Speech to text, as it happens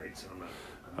so I'm not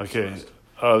Okay.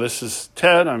 This is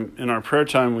Ted. I'm in our prayer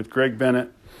time with Greg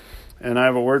Bennett, and I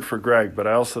have a word for Greg, but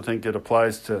I also think it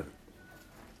applies to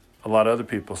a lot of other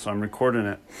people, so I'm recording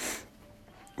it.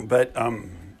 But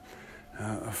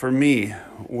for me,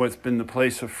 what's been the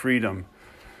place of freedom?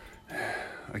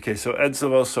 Okay, so Ed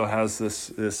Silvoso has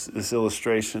this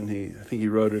illustration. I think he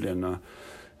wrote it in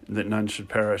That None Should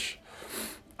Perish.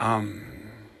 That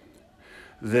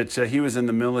he was in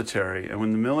the military, and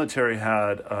when the military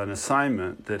had an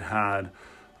assignment that had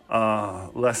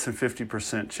less than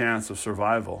 50% chance of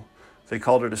survival, they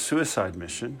called it a suicide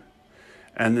mission,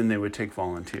 and then they would take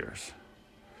volunteers.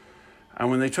 And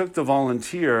when they took the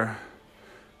volunteer,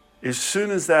 as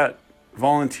soon as that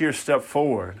volunteer stepped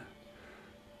forward,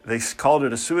 they called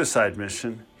it a suicide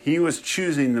mission. He was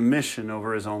choosing the mission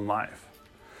over his own life.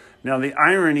 Now, the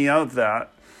irony of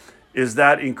that is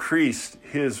that increased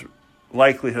his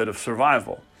likelihood of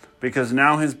survival, because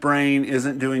now his brain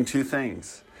isn't doing two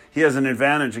things. He has an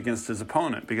advantage against his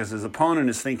opponent because his opponent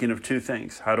is thinking of two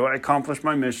things. How do I accomplish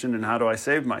my mission, and how do I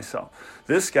save myself?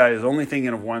 This guy is only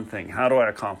thinking of one thing. How do I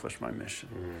accomplish my mission?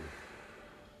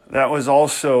 That was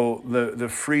also the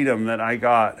freedom that I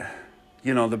got.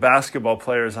 You know, the basketball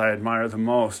players I admire the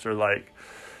most are like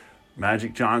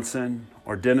Magic Johnson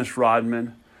or Dennis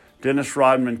Rodman. Dennis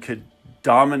Rodman could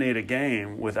dominate a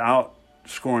game without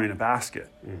scoring a basket.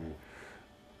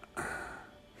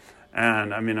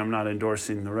 And I mean, I'm not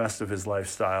endorsing the rest of his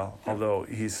lifestyle, although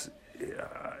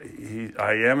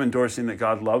I am endorsing that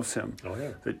God loves him,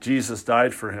 that Jesus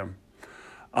died for him.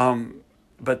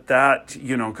 But that,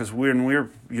 you know, because when we're,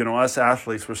 you know, us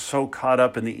athletes, we're so caught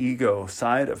up in the ego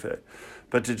side of it.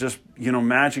 But to just, you know,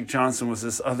 Magic Johnson was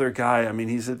this other guy. I mean,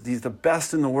 he's the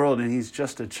best in the world, and he's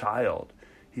just a child.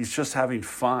 He's just having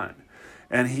fun.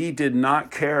 And he did not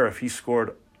care if he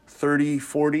scored 30,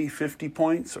 40, 50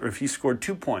 points or if he scored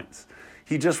 2 points.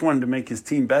 He just wanted to make his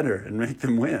team better and make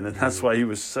them win. And that's why he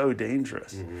was so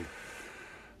dangerous.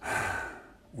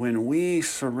 When we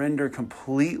surrender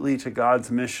completely to God's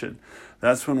mission,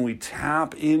 that's when we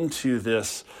tap into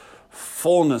this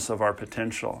fullness of our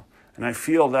potential. And I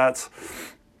feel that's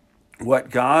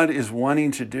what God is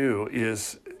wanting to do,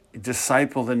 is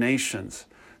disciple the nations.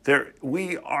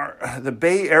 The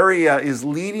Bay Area is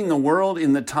leading the world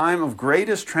in the time of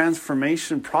greatest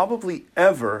transformation probably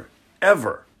ever.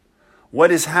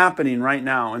 What is happening right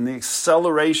now in the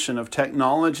acceleration of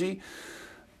technology,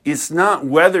 it's not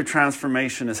whether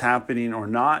transformation is happening or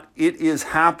not. It is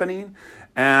happening,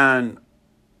 and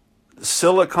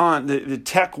Silicon, the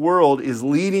tech world is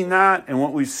leading that. And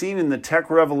what we've seen in the tech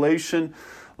revolution,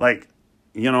 like,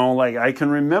 you know, like I can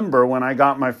remember when I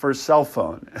got my first cell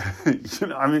phone. You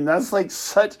know, I mean, that's like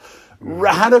such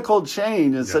radical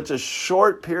change in such a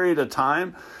short period of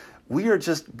time. We are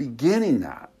just beginning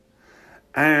that.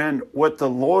 And what the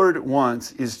Lord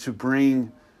wants is to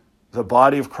bring the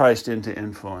body of Christ in to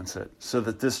influence it so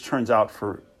that this turns out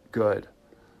for good.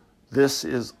 This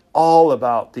is all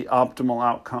about the optimal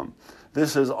outcome.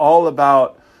 This is all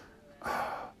about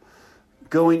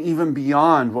going even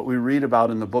beyond what we read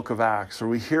about in the book of Acts or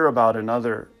we hear about in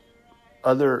other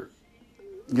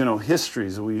you know,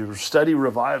 histories. We study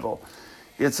revival.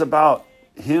 It's about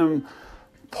him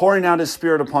pouring out his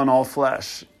Spirit upon all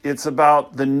flesh. It's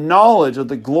about the knowledge of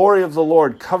the glory of the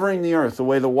Lord covering the earth the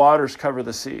way the waters cover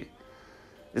the sea.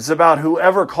 It's about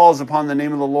whoever calls upon the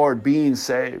name of the Lord being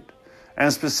saved.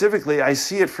 And specifically, I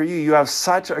see it for you. You have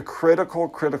such a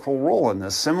critical role in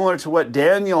this, similar to what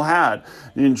Daniel had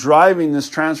in driving this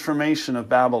transformation of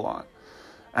Babylon.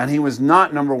 And he was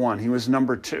not number one, he was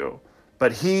number two.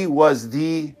 But he was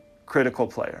the critical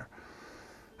player.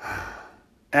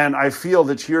 And I feel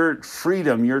that your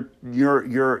freedom,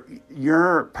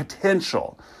 your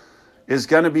potential is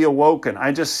going to be awoken.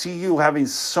 I just see you having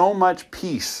so much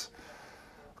peace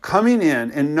coming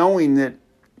in and knowing that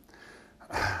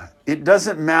it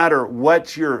doesn't matter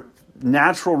what your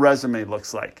natural resume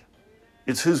looks like.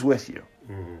 It's who's with you.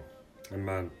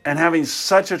 Amen. And having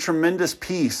such a tremendous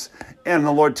peace, and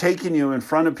the Lord taking you in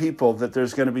front of people, that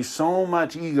there's going to be so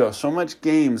much ego, so much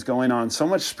games going on, so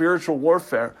much spiritual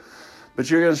warfare, but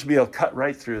you're going to be able to cut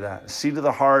right through that, see to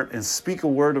the heart, and speak a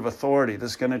word of authority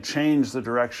that's going to change the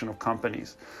direction of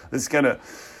companies. That's going to,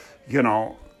 you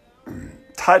know,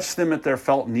 touch them at their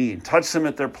felt need, touch them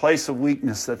at their place of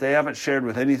weakness that they haven't shared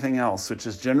with anything else, which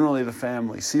is generally the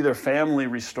family. See their family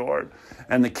restored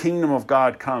and the kingdom of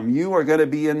God come. You are going to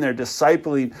be in there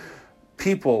discipling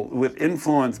people with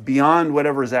influence beyond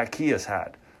whatever Zacchaeus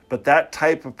had. But that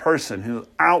type of person who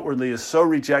outwardly is so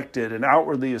rejected and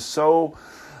outwardly is so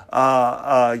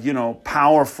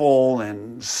powerful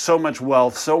and so much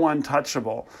wealth, so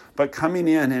untouchable, but coming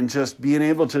in and just being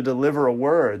able to deliver a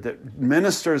word that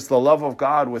ministers the love of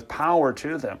God with power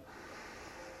to them.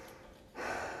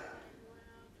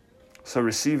 So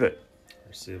receive it.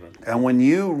 Receive it. And when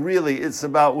you really, it's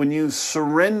about when you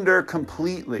surrender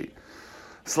completely.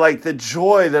 It's like the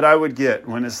joy that I would get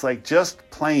when it's like just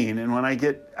playing. And when I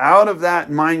get out of that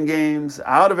mind games,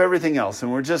 out of everything else,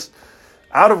 and we're just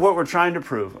out of what we're trying to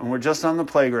prove, and we're just on the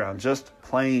playground, just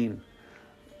playing,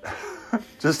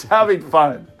 just having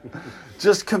fun,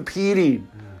 just competing.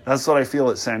 That's what I feel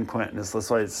at San Quentin. That's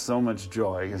why it's so much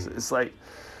joy. It's like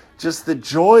just the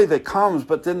joy that comes.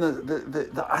 But then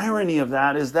the irony of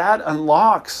that is that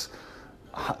unlocks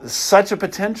such a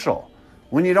potential.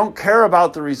 When you don't care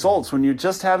about the results, when you're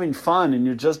just having fun and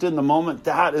you're just in the moment,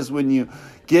 that is when you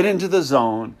get into the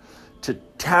zone to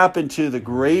tap into the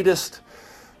greatest,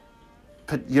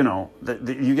 you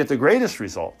get the greatest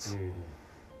results.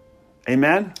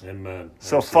 Amen? Amen.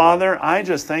 So, Father, I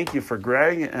just thank you for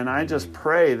Greg, and I just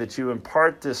pray that you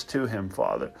impart this to him,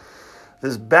 Father.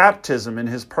 This baptism in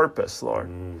his purpose, Lord.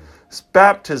 This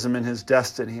baptism in his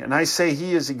destiny. And I say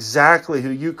he is exactly who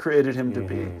you created him to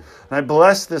be. And I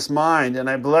bless this mind, and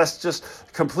I bless just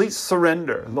complete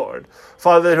surrender, Lord.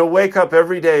 Father, that he'll wake up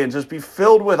every day and just be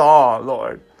filled with awe,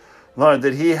 Lord. Lord,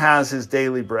 that he has his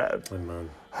daily bread. Amen.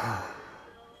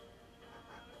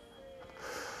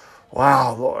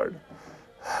 Wow, Lord.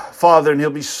 Father, and he'll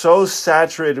be so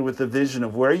saturated with the vision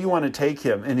of where you want to take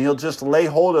him, and he'll just lay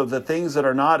hold of the things that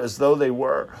are not as though they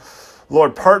were.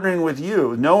 Lord, partnering with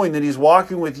you, knowing that he's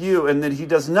walking with you and that he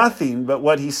does nothing but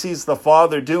what he sees the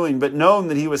Father doing, but knowing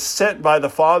that he was sent by the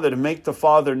Father to make the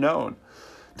Father known,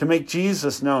 to make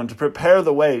Jesus known, to prepare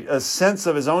the way, a sense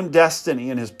of his own destiny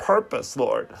and his purpose,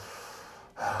 Lord.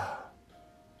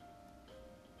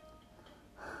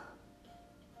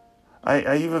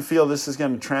 I even feel this is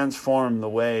going to transform the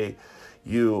way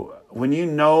when you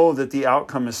know that the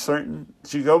outcome is certain,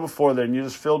 so you go before there and you're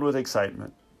just filled with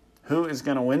excitement. Who is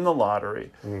going to win the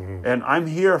lottery? And I'm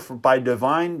here by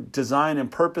divine design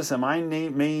and purpose, and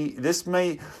this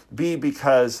may be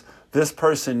because this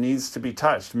person needs to be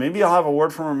touched. Maybe I'll have a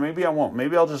word from her, maybe I won't.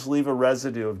 Maybe I'll just leave a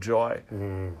residue of joy.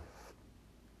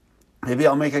 Maybe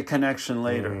I'll make a connection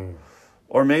later.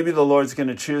 Or maybe the Lord's going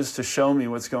to choose to show me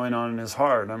what's going on in his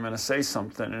heart. I'm going to say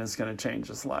something and it's going to change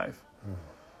his life.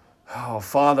 Oh,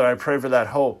 Father, I pray for that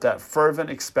hope, that fervent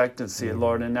expectancy,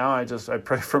 Lord. And now I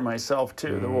pray for myself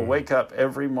too, that we'll wake up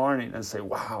every morning and say,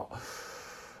 wow.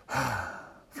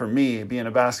 For me, being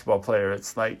a basketball player,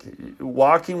 it's like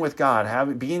walking with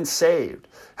God, being saved,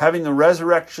 having the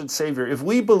resurrection Savior. If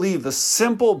we believe the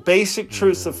simple, basic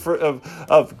truths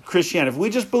of Christianity, if we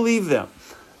just believe them,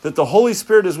 that the Holy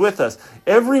Spirit is with us.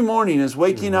 Every morning is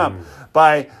waking up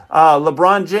by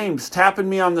LeBron James tapping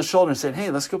me on the shoulder and saying,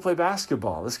 hey, let's go play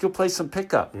basketball. Let's go play some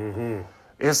pickup.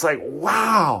 It's like,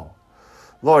 wow.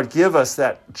 Lord, give us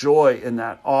that joy and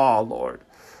that awe, Lord.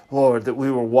 Lord, that we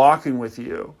were walking with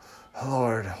you.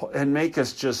 Lord, and make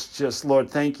us just, Lord,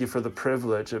 thank you for the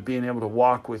privilege of being able to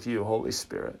walk with you, Holy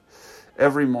Spirit,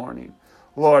 every morning.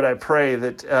 Lord, I pray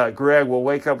that Greg will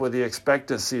wake up with the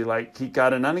expectancy, like he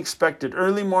got an unexpected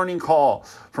early morning call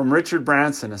from Richard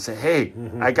Branson and say, hey,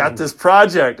 I got this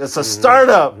project. It's a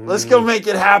startup. Let's go make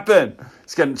it happen.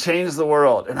 It's going to change the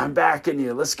world. And I'm backing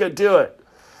you. Let's go do it.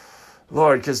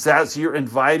 Lord, because you're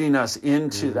inviting us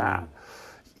into that.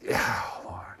 Oh,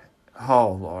 Lord.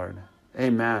 Oh, Lord.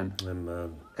 Amen.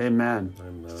 Amen. Amen.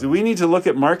 Amen. So we need to look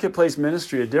at marketplace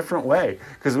ministry a different way,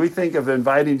 because we think of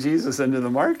inviting Jesus into the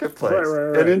marketplace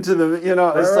and into the,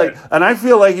 it's like, and I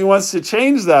feel like he wants to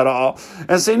change that all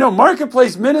and say, no,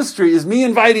 marketplace ministry is me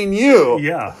inviting you.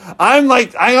 Yeah. I'm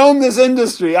like, I own this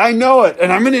industry. I know it.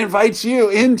 And I'm going to invite you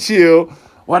into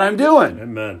what I'm doing.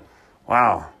 Amen.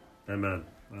 Wow. Amen.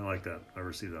 I like that. I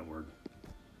received that word.